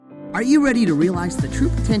Are you ready to realize the true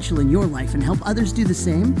potential in your life and help others do the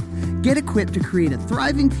same? Get equipped to create a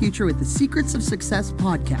thriving future with the Secrets of Success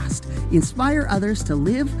podcast. Inspire others to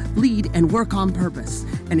live, lead, and work on purpose,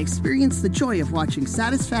 and experience the joy of watching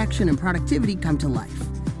satisfaction and productivity come to life.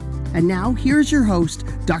 And now, here's your host,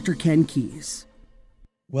 Dr. Ken Keys.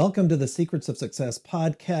 Welcome to the Secrets of Success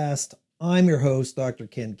podcast. I'm your host, Dr.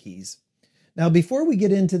 Ken Keys. Now, before we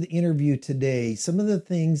get into the interview today, some of the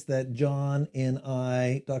things that John and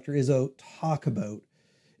I, Dr. Izzo, talk about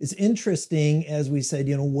is interesting. As we said,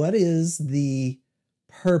 what is the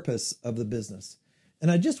purpose of the business?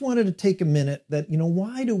 And I just wanted to take a minute that,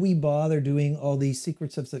 why do we bother doing all these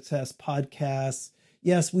Secrets of Success podcasts?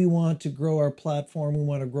 Yes, we want to grow our platform. We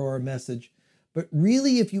want to grow our message. But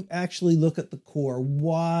really, if you actually look at the core,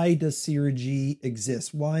 why does Synergy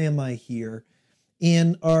exist? Why am I here?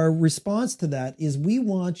 And our response to that is we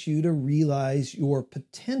want you to realize your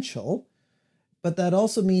potential, but that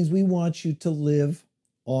also means we want you to live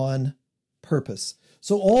on purpose.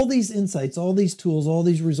 So all these insights, all these tools, all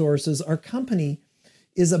these resources, our company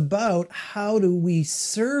is about how do we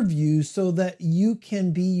serve you so that you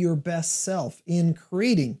can be your best self in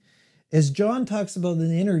creating. As John talks about in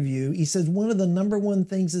the interview, he says one of the number one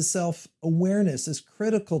things is self-awareness is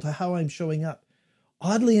critical to how I'm showing up.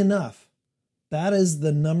 Oddly enough, that is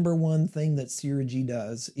the number one thing that Synergy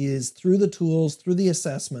does, is through the tools, through the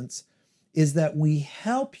assessments, is that we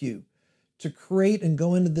help you to create and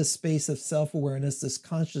go into this space of self-awareness, this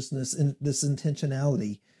consciousness, and this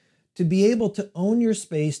intentionality, to be able to own your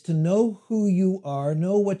space, to know who you are,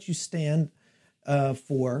 know what you stand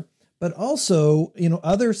for, but also,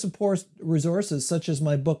 other support resources such as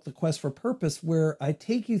my book, The Quest for Purpose, where I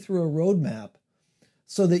take you through a roadmap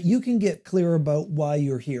so that you can get clear about why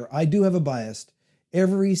you're here. I do have a bias.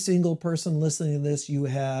 Every single person listening to this, you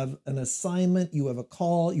have an assignment, you have a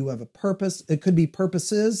call, you have a purpose. It could be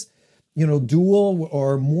purposes, dual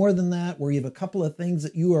or more than that, where you have a couple of things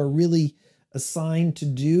that you are really assigned to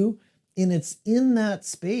do. And it's in that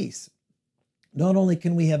space. Not only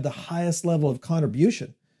can we have the highest level of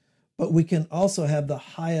contribution, but we can also have the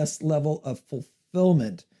highest level of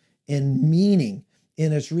fulfillment and meaning.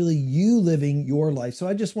 And it's really you living your life. So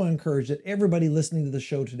I just want to encourage that everybody listening to the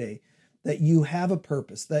show today, that you have a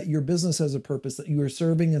purpose, that your business has a purpose, that you are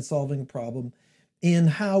serving and solving a problem. And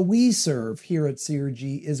how we serve here at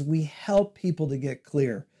Synergy is we help people to get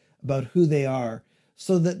clear about who they are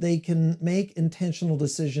so that they can make intentional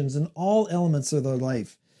decisions in all elements of their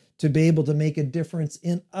life to be able to make a difference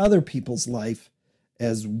in other people's life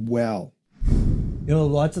as well.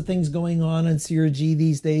 Lots of things going on in Synergy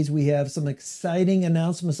these days. We have some exciting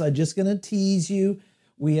announcements. I'm just going to tease you.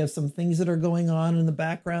 We have some things that are going on in the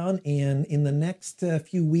background, and in the next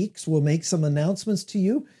few weeks, we'll make some announcements to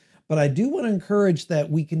you. But I do want to encourage that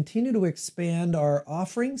we continue to expand our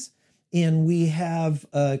offerings, and we have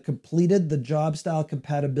completed the job style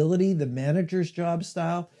compatibility, the manager's job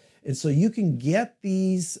style. And so you can get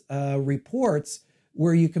these reports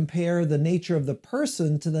where you compare the nature of the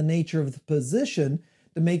person to the nature of the position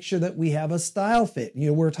to make sure that we have a style fit.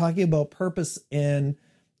 We're talking about purpose and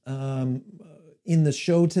in the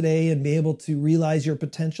show today and be able to realize your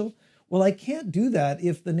potential. Well, I can't do that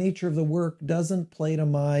if the nature of the work doesn't play to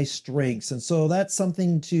my strengths. And so that's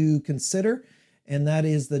something to consider. And that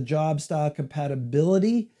is the job style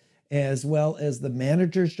compatibility as well as the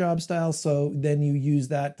manager's job style. So then you use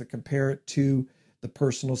that to compare it to the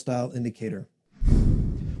personal style indicator.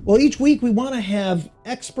 Well, each week we want to have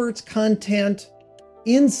experts, content,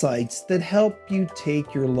 insights that help you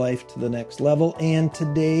take your life to the next level. And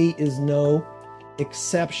today is no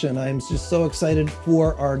exception. I'm just so excited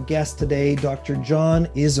for our guest today, Dr. John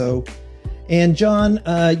Izzo. And John,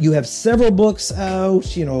 you have several books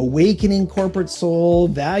out, Awakening Corporate Soul,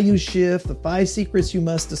 Value Shift, The 5 Secrets You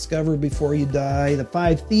Must Discover Before You Die, The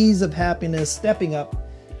 5 Thieves of Happiness, Stepping Up.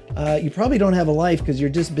 You probably don't have a life because you're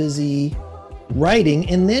just busy writing.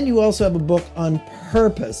 And then you also have a book on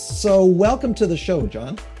purpose. So welcome to the show,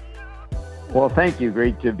 John. Well, thank you.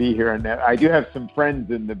 Great to be here. And I do have some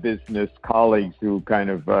friends in the business, colleagues who kind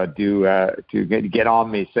of to get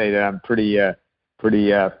on me, say that I'm pretty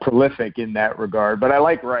prolific in that regard. But I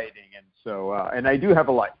like writing, and so and I do have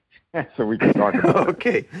a life, so we can talk about it.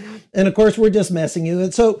 Okay. And of course, we're just messing you.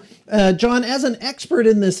 And so, John, as an expert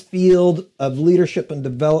in this field of leadership and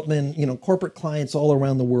development, corporate clients all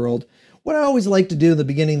around the world, what I always like to do at the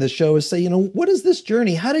beginning of the show is say, what is this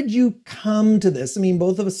journey? How did you come to this? I mean,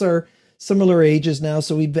 both of us are similar ages now,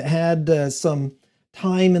 so we've had some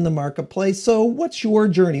time in the marketplace. So what's your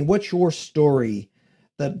journey? What's your story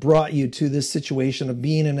that brought you to this situation of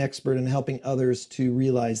being an expert and helping others to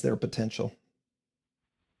realize their potential?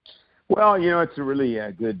 Well, it's a really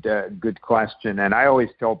good question, and I always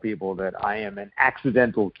tell people that I am an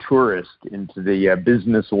accidental tourist into the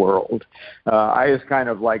business world. I was kind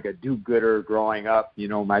of like a do-gooder growing up.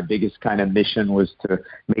 My biggest kind of mission was to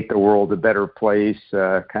make the world a better place.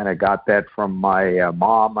 Kind of got that from my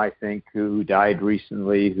mom, I think, who died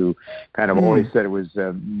recently, who kind of always said it was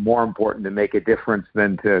more important to make a difference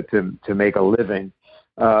than to make a living.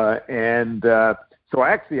 So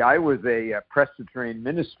actually, I was a Presbyterian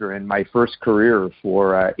minister in my first career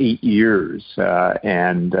for 8 years,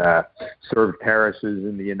 and served parishes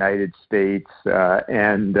in the United States. But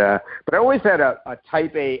I always had a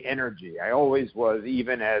type A energy. I always was,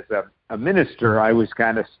 even as a minister, I was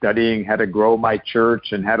kind of studying how to grow my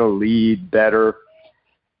church and how to lead better.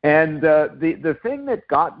 And the thing that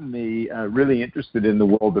got me really interested in the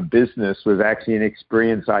world of business was actually an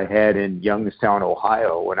experience I had in Youngstown,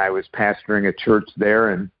 Ohio, when I was pastoring a church there,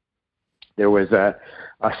 and there was a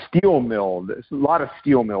steel mill. There's a lot of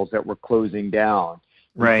steel mills that were closing down,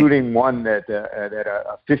 right, including one that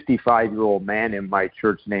a 55-year-old man in my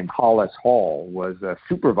church named Hollis Hall was a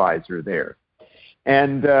supervisor there.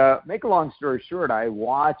 And make a long story short, I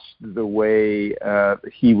watched the way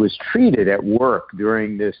he was treated at work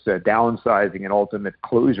during this downsizing and ultimate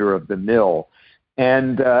closure of the mill.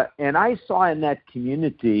 And I saw in that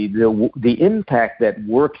community the impact that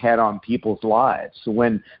work had on people's lives. So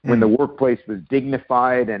when the workplace was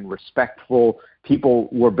dignified and respectful, people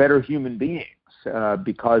were better human beings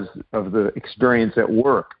because of the experience at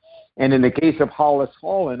work. And in the case of Hollis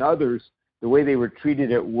Hall and others, the way they were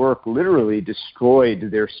treated at work literally destroyed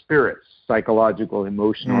their spirits, psychological,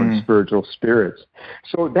 emotional, and spiritual spirits.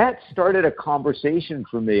 So that started a conversation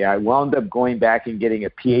for me. I wound up going back and getting a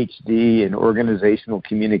PhD in organizational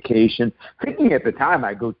communication, thinking at the time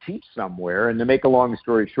I'd go teach somewhere. And to make a long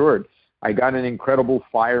story short, I got an incredible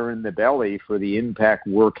fire in the belly for the impact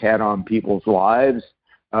work had on people's lives,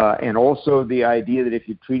 and also the idea that if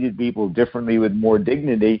you treated people differently with more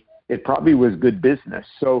dignity, it probably was good business.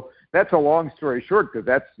 So that's a long story short, because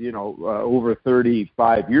that's, over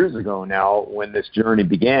 35 years ago now when this journey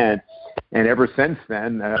began. And ever since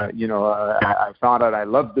then, I found out I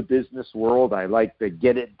love the business world. I like the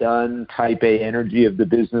get it done type A energy of the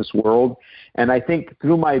business world. And I think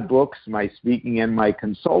through my books, my speaking, and my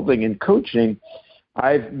consulting and coaching,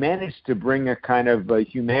 I've managed to bring a kind of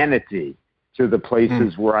humanity to the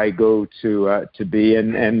places where I go to be,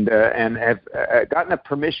 and have gotten a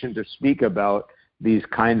permission to speak about these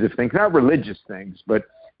kinds of things, not religious things, but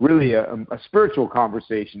really a spiritual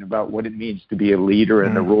conversation about what it means to be a leader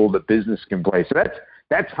and the role that business can play. So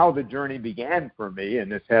that's how the journey began for me,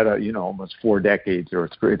 and it's had almost 4 decades, or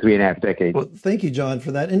 3.5 decades. Well, thank you, John,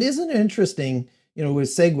 for that. And isn't it interesting, with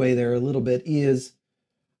segue there a little bit, is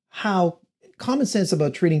how common sense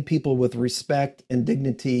about treating people with respect and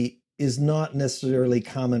dignity is not necessarily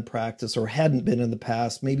common practice, or hadn't been in the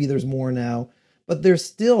past. Maybe there's more now. But there's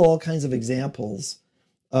still all kinds of examples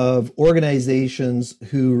of organizations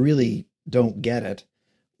who really don't get it,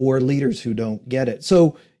 or leaders who don't get it.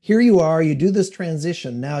 So here you are, you do this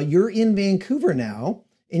transition. Now you're in Vancouver now,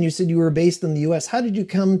 and you said you were based in the U.S. How did you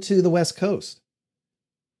come to the West Coast?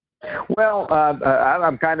 Well,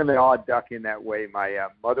 I'm kind of an odd duck in that way. My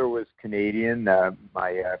mother was Canadian.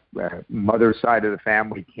 My mother's side of the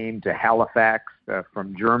family came to Halifax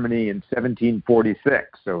from Germany in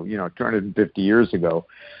 1746, so 250 years ago.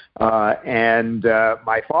 And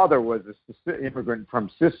my father was an immigrant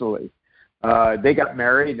from Sicily. They got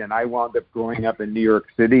married, and I wound up growing up in New York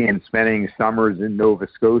City and spending summers in Nova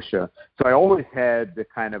Scotia. So I always had the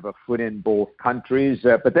kind of a foot in both countries.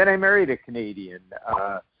 But then I married a Canadian.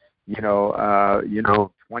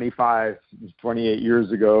 28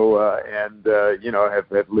 years ago, and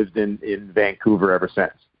have lived in Vancouver ever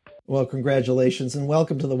since. Well, congratulations, and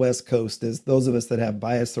welcome to the West Coast, as those of us that have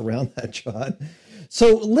bias around that, John.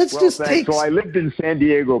 So So I lived in San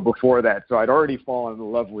Diego before that, so I'd already fallen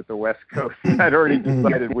in love with the West Coast. I'd already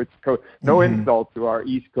decided which coast. No insult to our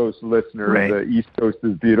East Coast listeners. Right. The East Coast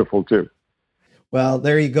is beautiful too. Well,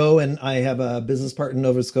 there you go. And I have a business partner in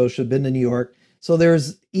Nova Scotia, been to New York. So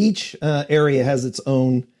there's each area has its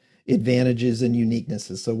own advantages and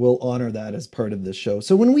uniquenesses. So we'll honor that as part of this show.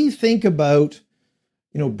 So when we think about,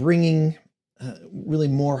 bringing really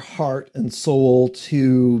more heart and soul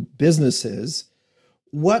to businesses,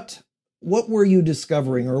 what were you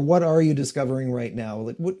discovering, or what are you discovering right now?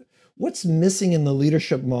 Like what's missing in the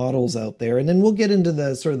leadership models out there? And then we'll get into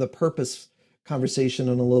the sort of the purpose conversation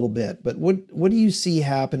in a little bit. But what do you see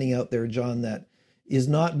happening out there, John, that is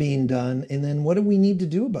not being done, and then what do we need to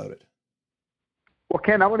do about it? Well,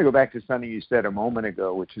 Ken, I want to go back to something you said a moment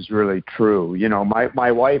ago, which is really true. You know, my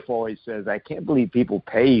wife always says, I can't believe people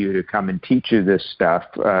pay you to come and teach you this stuff,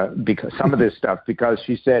 because some of this stuff, because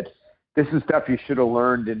she said, this is stuff you should have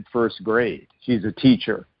learned in first grade. She's a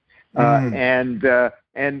teacher. And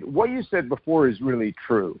what you said before is really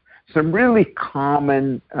true. Some really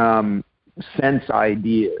common sense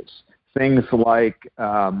ideas, things like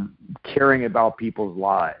caring about people's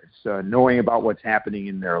lives, knowing about what's happening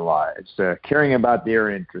in their lives, caring about their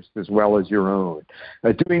interests as well as your own,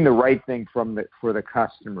 doing the right thing for the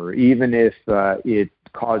customer, even if it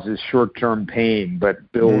causes short-term pain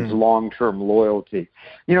but builds long-term loyalty.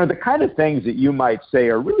 You know, the kind of things that you might say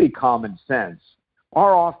are really common sense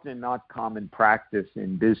are often not common practice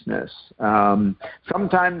in business.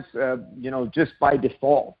 Sometimes, just by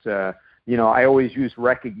default, I always use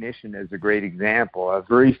recognition as a great example.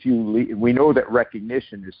 We know that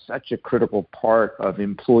recognition is such a critical part of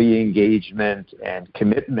employee engagement and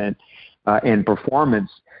commitment and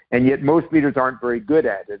performance, and yet most leaders aren't very good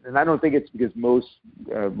at it. And I don't think it's because most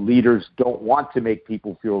leaders don't want to make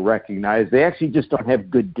people feel recognized. They actually just don't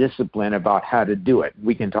have good discipline about how to do it.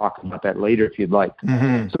 We can talk about that later if you'd like.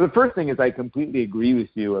 So the first thing is I completely agree with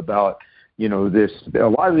you about a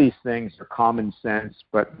lot of these things are common sense,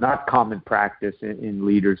 but not common practice in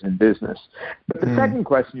leaders in business. But the second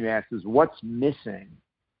question you asked is what's missing?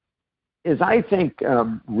 I think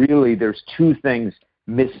really there's two things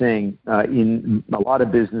missing in a lot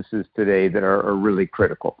of businesses today that are really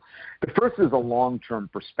critical. The first is a long-term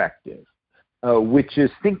perspective, which is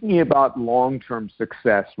thinking about long-term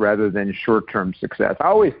success rather than short-term success. I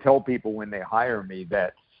always tell people when they hire me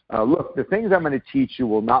that look, the things I'm going to teach you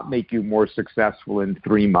will not make you more successful in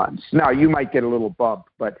 3 months. Now, you might get a little bump,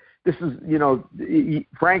 but this is,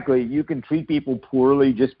 frankly, you can treat people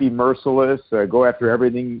poorly, just be merciless, go after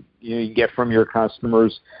everything you can get from your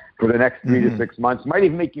customers for the next 3 to 6 months. It might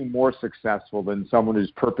even make you more successful than someone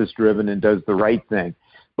who's purpose-driven and does the right thing.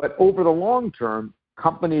 But over the long term,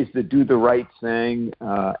 companies that do the right thing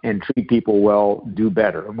and treat people well do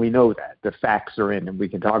better. And we know that. The facts are in, and we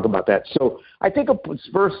can talk about that. So I think a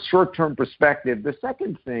first short-term perspective. The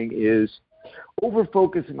second thing is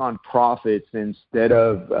over-focusing on profits instead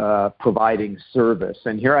of providing service.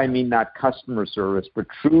 And here I mean not customer service, but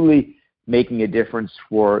truly making a difference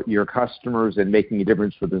for your customers and making a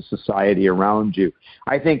difference for the society around you.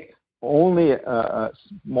 I think only a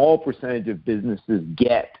small percentage of businesses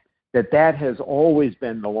get that has always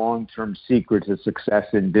been the long-term secret to success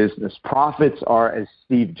in business. Profits are, as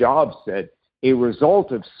Steve Jobs said, a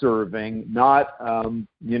result of serving, not an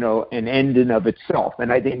end in of itself.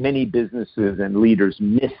 And I think many businesses and leaders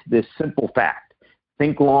miss this simple fact.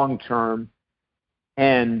 Think long-term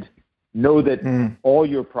and know that all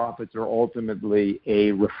your profits are ultimately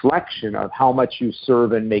a reflection of how much you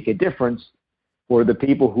serve and make a difference for the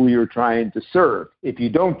people who you're trying to serve. If you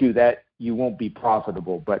don't do that, you won't be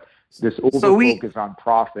profitable. But this over-focus on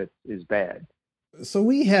profit is bad. So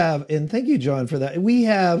we have, and thank you, John, for that. We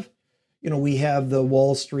have the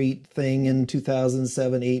Wall Street thing in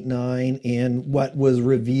 2007, 8, 9, and what was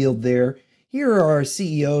revealed there. Here are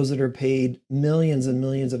CEOs that are paid millions and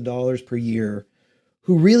millions of dollars per year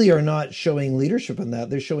who really are not showing leadership in that.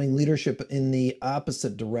 They're showing leadership in the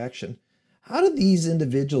opposite direction. How do these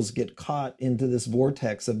individuals get caught into this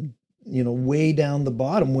vortex of, way down the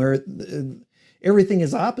bottom where everything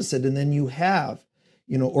is opposite, and then you have,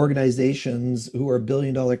 organizations who are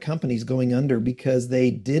billion-dollar companies going under because they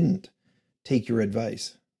didn't take your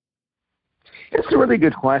advice? It's a really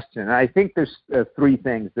good question. I think there's three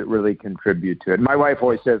things that really contribute to it. My wife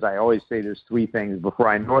always says, I always say there's three things before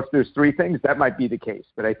I know if there's three things. That might be the case,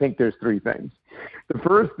 but I think there's three things. The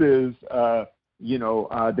first is,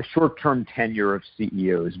 the short-term tenure of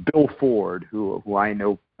CEOs. Bill Ford, who I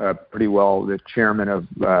know pretty well, the chairman of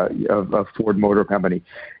Ford Motor Company.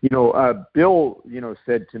 Bill,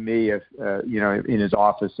 said to me, in his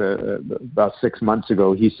office about 6 months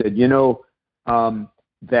ago, he said,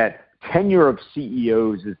 that tenure of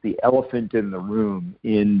CEOs is the elephant in the room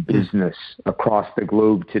in business across the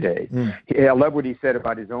globe today. I love what he said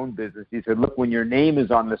about his own business. He said, look, when your name is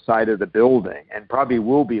on the side of the building, and probably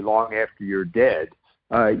will be long after you're dead,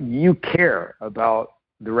 you care about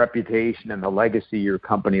the reputation and the legacy your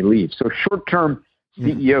company leaves. So short-term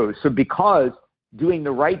CEOs. So because doing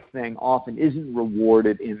the right thing often isn't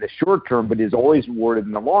rewarded in the short term, but is always rewarded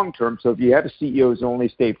in the long term. So if you have CEOs who only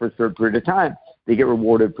stay for a short period of time, they get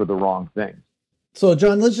rewarded for the wrong thing. So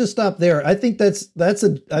John, let's just stop there. I think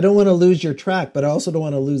I don't want to lose your track, but I also don't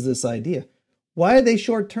want to lose this idea. Why are they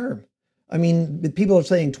short term? I mean, people are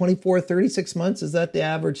saying 24, 36 months. Is that the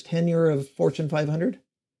average tenure of Fortune 500?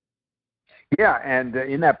 Yeah, and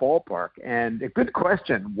in that ballpark. And a good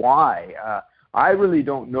question, why? I really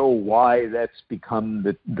don't know why that's become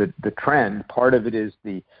the trend. Part of it is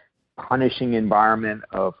the punishing environment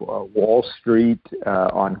of Wall Street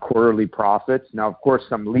on quarterly profits. Now, of course,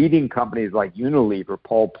 some leading companies like Unilever,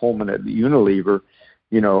 Paul Pullman at Unilever,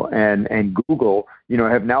 and Google,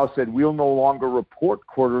 have now said we'll no longer report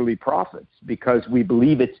quarterly profits because we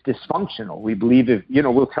believe it's dysfunctional. We believe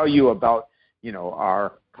we'll tell you about,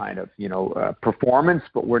 our kind of, performance,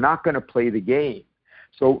 but we're not going to play the game.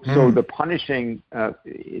 So the punishing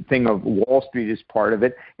thing of Wall Street is part of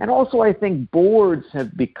it. And also I think boards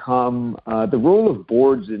have become, the role of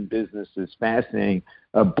boards in business is fascinating.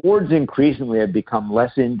 Boards increasingly have become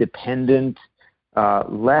less independent,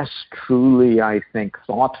 less truly, I think,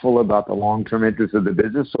 thoughtful about the long-term interests of the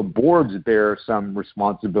business. So boards bear some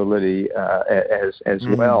responsibility as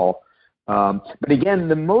well. But again,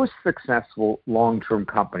 the most successful long-term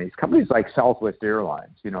companies like Southwest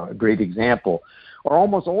Airlines, a great example, are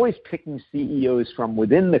almost always picking CEOs from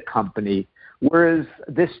within the company, whereas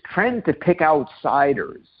this trend to pick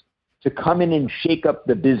outsiders to come in and shake up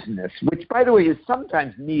the business, which, by the way, is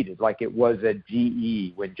sometimes needed, like it was at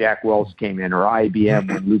GE when Jack Welch came in, or IBM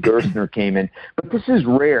when Lou Gerstner came in. But this is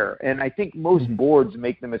rare, and I think most boards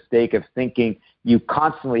make the mistake of thinking you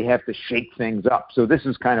constantly have to shake things up. So this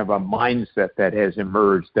is kind of a mindset that has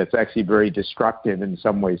emerged that's actually very destructive in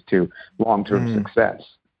some ways to long-term success.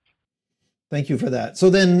 Thank you for that. So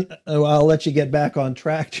then I'll let you get back on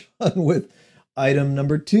track, John, with item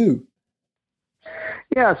number 2.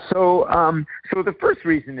 Yeah, so the first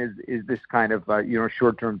reason is this kind of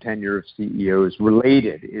short-term tenure of CEOs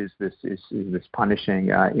related is this punishing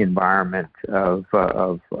environment of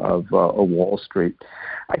Wall Street.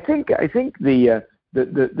 I think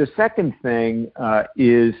the second thing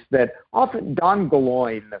is that often Don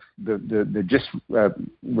Galoin, the just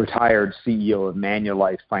retired CEO of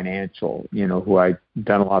Manulife Financial, who I've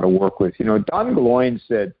done a lot of work with, Don Galoin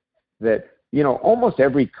said that almost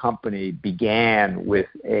every company began with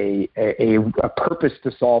a purpose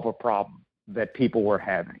to solve a problem that people were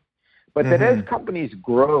having. But that as companies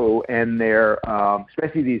grow and they're,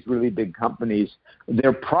 especially these really big companies,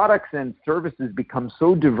 their products and services become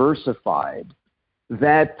so diversified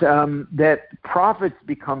that profits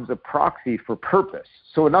becomes a proxy for purpose.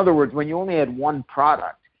 So in other words, when you only had one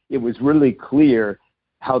product, it was really clear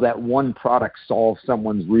how that one product solves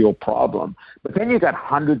someone's real problem. But then you got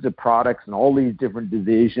hundreds of products and all these different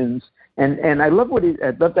divisions. And I love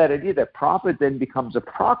that idea that profit then becomes a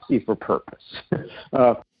proxy for purpose.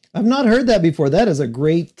 I've not heard that before. That is a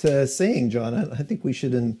great saying, John. I think we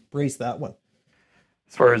should embrace that one.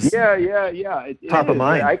 As far as top of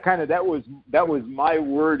mind. That was my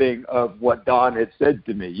wording of what Don had said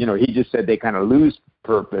to me. He just said they kind of lose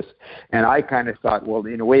purpose, and I kind of thought, well,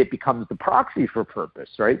 in a way, it becomes the proxy for purpose,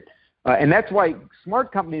 right? And that's why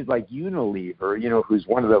smart companies like Unilever, who's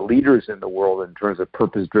one of the leaders in the world in terms of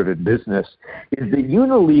purpose-driven business, is that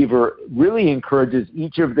Unilever really encourages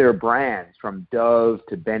each of their brands, from Dove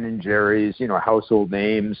to Ben & Jerry's, household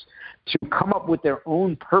names, to come up with their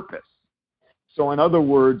own purpose. So in other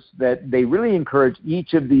words, that they really encourage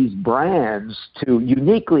each of these brands to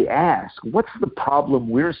uniquely ask, what's the problem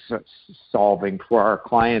we're solving for our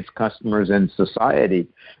clients, customers, and society?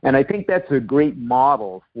 And I think that's a great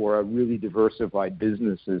model for really diversified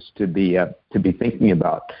businesses to be thinking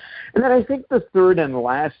about. And then I think the third and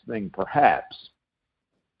last thing, perhaps,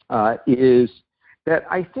 is that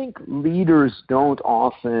I think leaders don't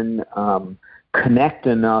often connect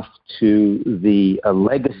enough to the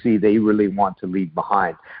legacy they really want to leave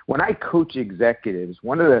behind. When I coach executives,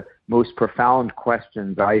 one of the most profound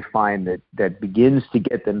questions I find that begins to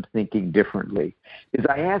get them thinking differently is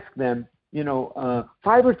I ask them, 5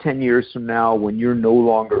 or 10 years from now, when you're no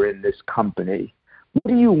longer in this company, what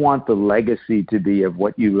do you want the legacy to be of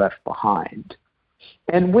what you left behind?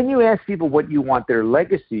 And when you ask people what you want their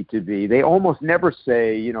legacy to be, they almost never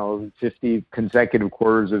say, 50 consecutive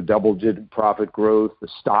quarters of double-digit profit growth, the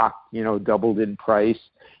stock, doubled in price.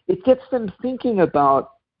 It gets them thinking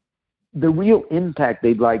about the real impact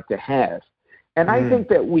they'd like to have. And I think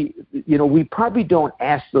that we probably don't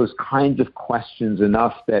ask those kinds of questions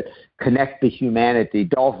enough that connect to humanity.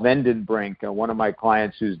 Dolph Vandenbrink, one of my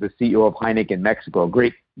clients who's the CEO of Heineken Mexico, a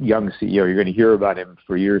great young CEO, you're going to hear about him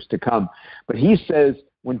for years to come. But he says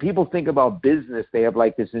when people think about business, they have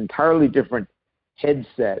like this entirely different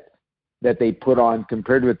headset that they put on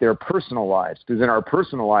compared with their personal lives. Because in our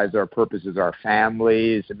personal lives, our purpose is our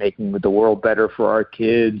families, making the world better for our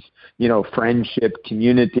kids, friendship,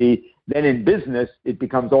 community. Then in business, it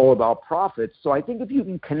becomes all about profits. So I think if you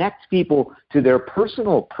can connect people to their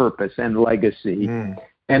personal purpose and legacy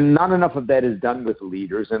And not enough of that is done with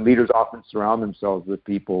leaders, and leaders often surround themselves with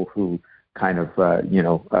people who kind of,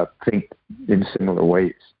 think in similar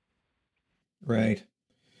ways. Right.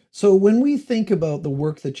 So when we think about the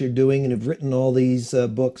work that you're doing and have written all these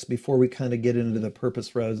books before we kind of get into the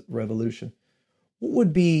purpose revolution, what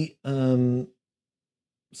would be some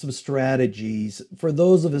strategies for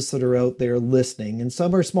those of us that are out there listening, and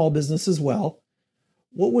some are small business as well?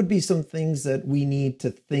 What would be some things that we need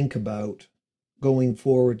to think about going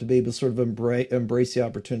forward to be able to sort of embrace the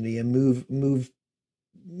opportunity and move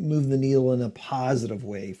the needle in a positive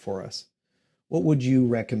way for us? What would you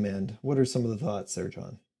recommend? What are some of the thoughts there,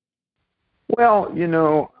 John? Well,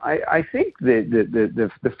 I think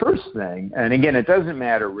the first thing, and again, it doesn't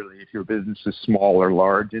matter really if your business is small or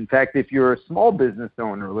large. In fact, if you're a small business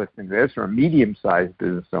owner listening to this, or a medium-sized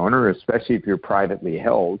business owner, especially if you're privately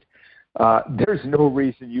held, there's no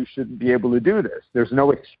reason you shouldn't be able to do this. There's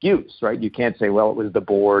no excuse, right? You can't say, well, it was the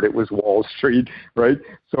board, it was Wall Street, right?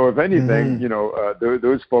 So if anything,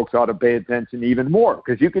 those folks ought to pay attention even more,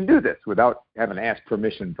 because you can do this without having to ask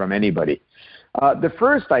permission from anybody. The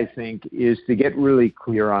first, I think, is to get really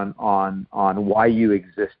clear on why you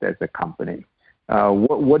exist as a company.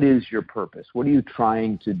 What is your purpose? What are you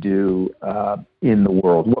trying to do in the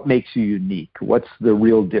world? What makes you unique? What's the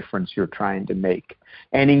real difference you're trying to make?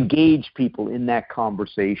 And engage people in that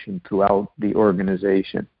conversation throughout the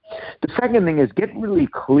organization. The second thing is get really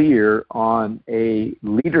clear on a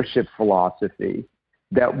leadership philosophy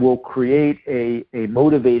that will create a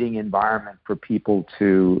motivating environment for people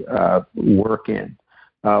to work in.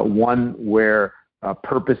 One where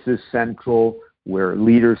purpose is central, where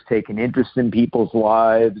leaders take an interest in people's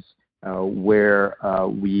lives, where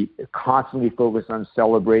we constantly focus on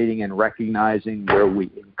celebrating and recognizing, where we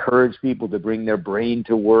encourage people to bring their brain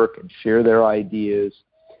to work and share their ideas.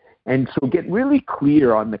 And so get really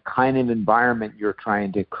clear on the kind of environment you're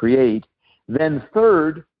trying to create. Then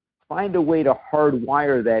third, find a way to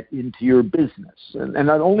hardwire that into your business. And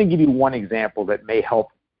I'll only give you one example that may help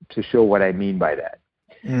to show what I mean by that.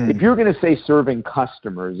 If you're going to say serving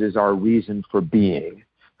customers is our reason for being,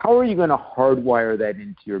 how are you going to hardwire that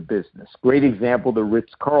into your business? Great example, the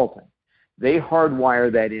Ritz-Carlton. They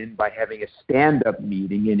hardwire that in by having a stand-up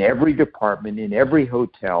meeting in every department, in every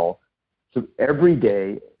hotel, so every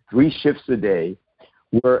day, 3 shifts a day,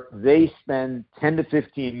 where they spend 10 to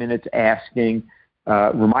 15 minutes asking,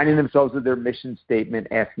 reminding themselves of their mission statement,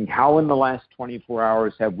 asking how in the last 24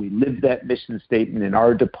 hours have we lived that mission statement in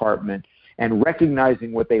our department, and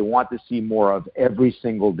recognizing what they want to see more of every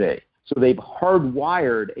single day. So they've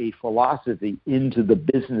hardwired a philosophy into the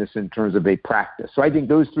business in terms of a practice. So I think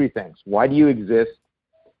those 3 things: why do you exist?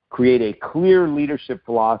 Create a clear leadership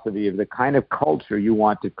philosophy of the kind of culture you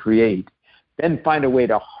want to create. Then find a way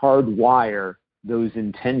to hardwire those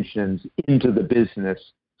intentions into the business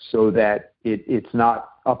so that it's not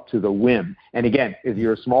up to the whim. And again, if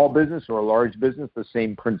you're a small business or a large business, the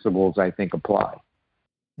same principles, I think, apply.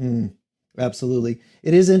 Absolutely.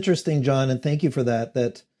 It is interesting, John, and thank you for that,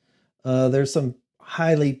 there's some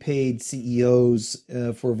highly paid CEOs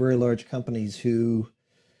for very large companies who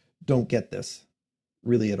don't get this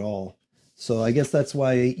really at all. So I guess that's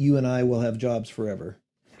why you and I will have jobs forever.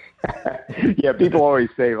 Yeah, people always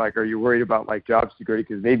say, like, are you worried about like job security?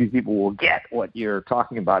 Because maybe people will get what you're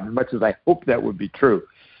talking about. As much as I hope that would be true,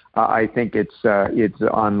 I think it's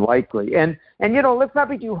unlikely. And let's not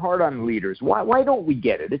be too hard on leaders. Why don't we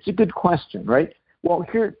get it? It's a good question, right? Well,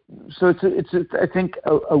 it's I think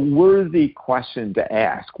a worthy question to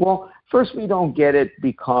ask. Well, first, we don't get it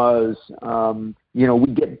because we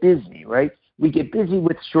get busy, right? We get busy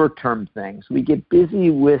with short-term things. We get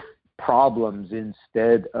busy with problems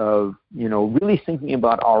instead of really thinking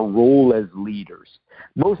about our role as leaders.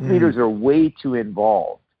 Most leaders are way too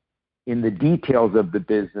involved in the details of the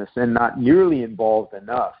business and not nearly involved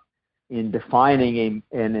enough in defining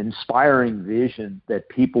an inspiring vision that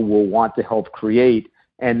people will want to help create,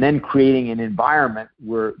 and then creating an environment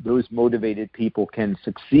where those motivated people can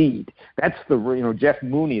succeed. That's Jeff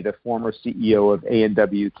Mooney, the former CEO of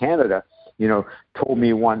A&W Canada, told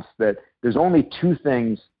me once that there's only 2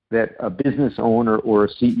 things that a business owner or a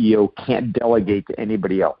CEO can't delegate to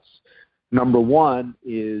anybody else. Number 1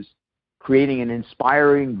 is creating an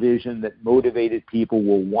inspiring vision that motivated people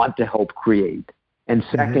will want to help create. And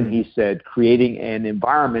second, he said, creating an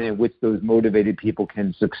environment in which those motivated people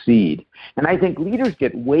can succeed. And I think leaders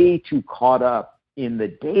get way too caught up in the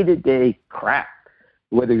day-to-day crap,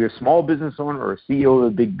 whether you're a small business owner or a CEO of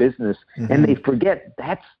a big business, and they forget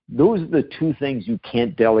those are the 2 things you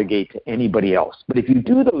can't delegate to anybody else. But if you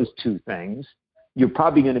do those 2 things, you're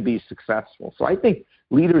probably going to be successful. So I think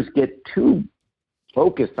leaders get too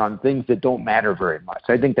focused on things that don't matter very much.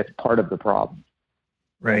 I think that's part of the problem.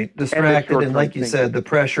 Right. Distracted. And like you said, the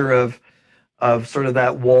pressure of sort of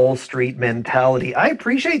that Wall Street mentality. I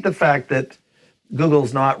appreciate the fact that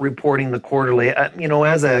Google's not reporting the quarterly.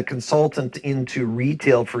 As a consultant into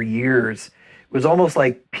retail for years, it was almost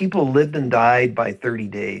like people lived and died by 30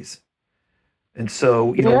 days. And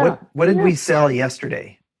so, what did we sell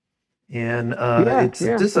yesterday? And it's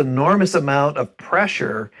just an enormous amount of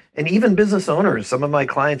pressure. And even business owners, some of my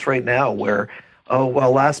clients right now where,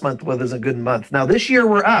 last month wasn't a good month. Now this year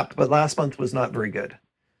we're up, but last month was not very good.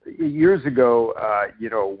 Years ago,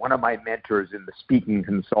 one of my mentors in the speaking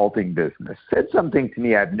consulting business said something to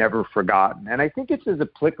me I've never forgotten. And I think it's as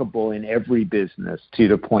applicable in every business to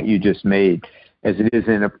the point you just made as it is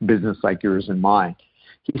in a business like yours and mine.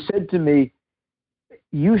 He said to me,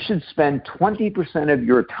 you should spend 20% of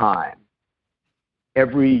your time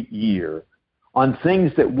every year on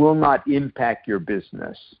things that will not impact your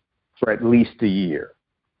business for at least a year.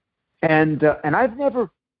 And I've never,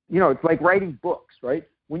 it's like writing books, right?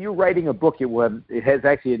 When you're writing a book, it has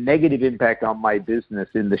actually a negative impact on my business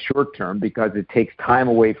in the short term because it takes time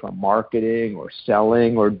away from marketing or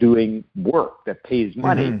selling or doing work that pays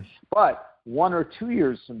money. Mm-hmm. But 1 or 2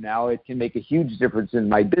 years from now, it can make a huge difference in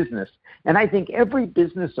my business. And I think every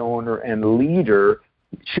business owner and leader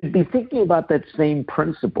should be thinking about that same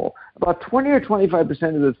principle. About 20 or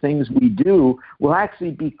 25% of the things we do will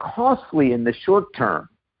actually be costly in the short term,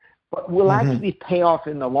 but will actually pay off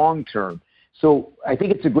in the long term. So I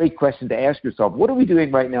think it's a great question to ask yourself, what are we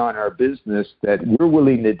doing right now in our business that we're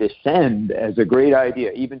willing to defend as a great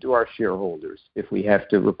idea, even to our shareholders, if we have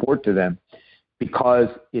to report to them? Because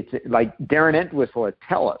it's like Darren Entwistle at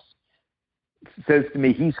TELUS says to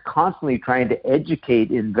me, he's constantly trying to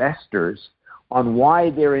educate investors on why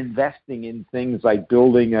they're investing in things like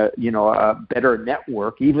building a better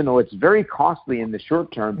network, even though it's very costly in the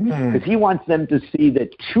short term, because he wants them to see that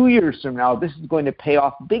 2 years from now, this is going to pay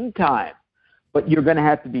off big time. But you're going to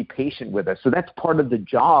have to be patient with us. So that's part of the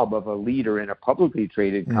job of a leader in a publicly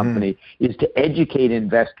traded company is to educate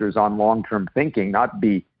investors on long-term thinking, not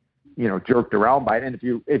be, jerked around by it.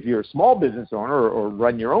 And if you're a small business owner or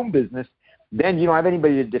run your own business, then you don't have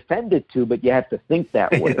anybody to defend it to, but you have to think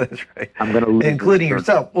that way. That's right. I'm going to lose including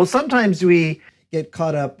yourself. Well, sometimes we get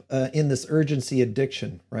caught up in this urgency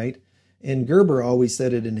addiction, right? And Gerber always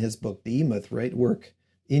said it in his book, The E-Myth, right? Work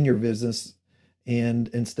in your business and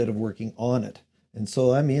instead of working on it. And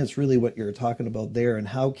so, it's really what you're talking about there. And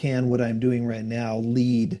how can what I'm doing right now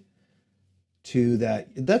lead to that?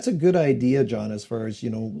 That's a good idea, John, as far as,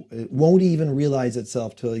 it won't even realize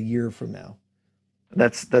itself till a year from now.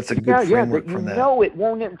 That's a good framework from that. No, it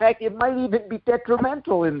won't. In fact, it might even be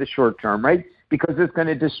detrimental in the short term, right? Because it's going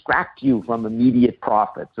to distract you from immediate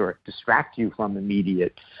profits or distract you from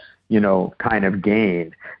immediate kind of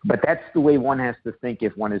gain. But that's the way one has to think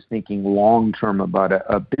if one is thinking long-term about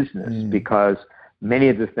a business, because many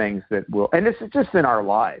of the things that will, and this is just in our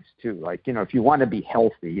lives too, like, if you want to be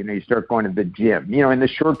healthy, you start going to the gym. In the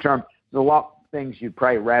short term, there's a lot of things you'd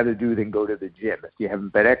probably rather do than go to the gym if you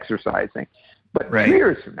haven't been exercising. But 2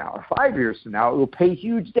 years from now or 5 years from now, it will pay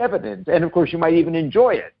huge dividends. And of course, you might even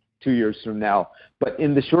enjoy it 2 years from now. But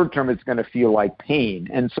in the short term, it's going to feel like pain.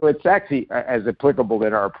 And so it's actually as applicable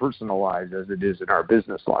in our personal lives as it is in our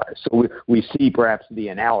business lives. So we see perhaps the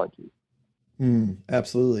analogy.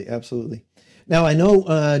 Absolutely. Absolutely. Now, I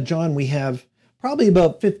know, John, we have probably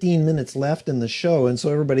about 15 minutes left in the show. And so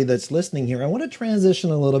everybody that's listening here, I want to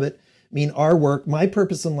transition a little bit. Our work, my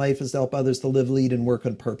purpose in life is to help others to live, lead, and work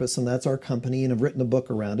on purpose. And that's our company. And I've written a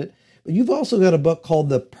book around it. But you've also got a book called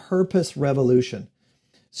The Purpose Revolution.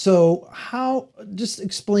 So just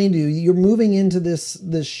explain to you, you're moving into this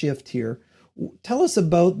shift here. Tell us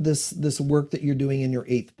about this work that you're doing in your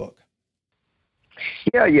 8th book.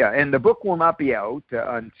 Yeah. And the book will not be out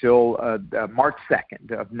until March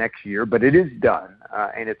 2nd of next year, but it is done.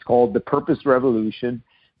 And it's called The Purpose Revolution: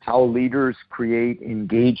 How Leaders Create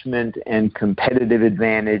Engagement and Competitive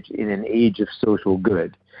Advantage in an Age of Social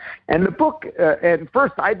Good. And the book, and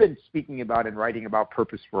first, I've been speaking about and writing about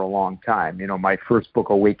purpose for a long time. My first book,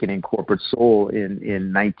 Awakening Corporate Soul, in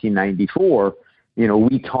 1994,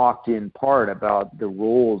 we talked in part about the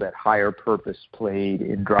role that higher purpose played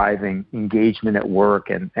in driving engagement at work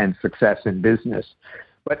and success in business.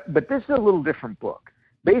 But this is a little different book.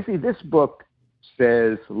 Basically, this book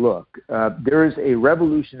says, look, there is a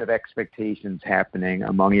revolution of expectations happening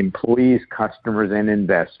among employees, customers, and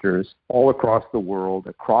investors all across the world,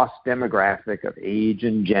 across demographic of age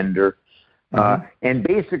and gender. And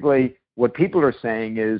basically, what people are saying is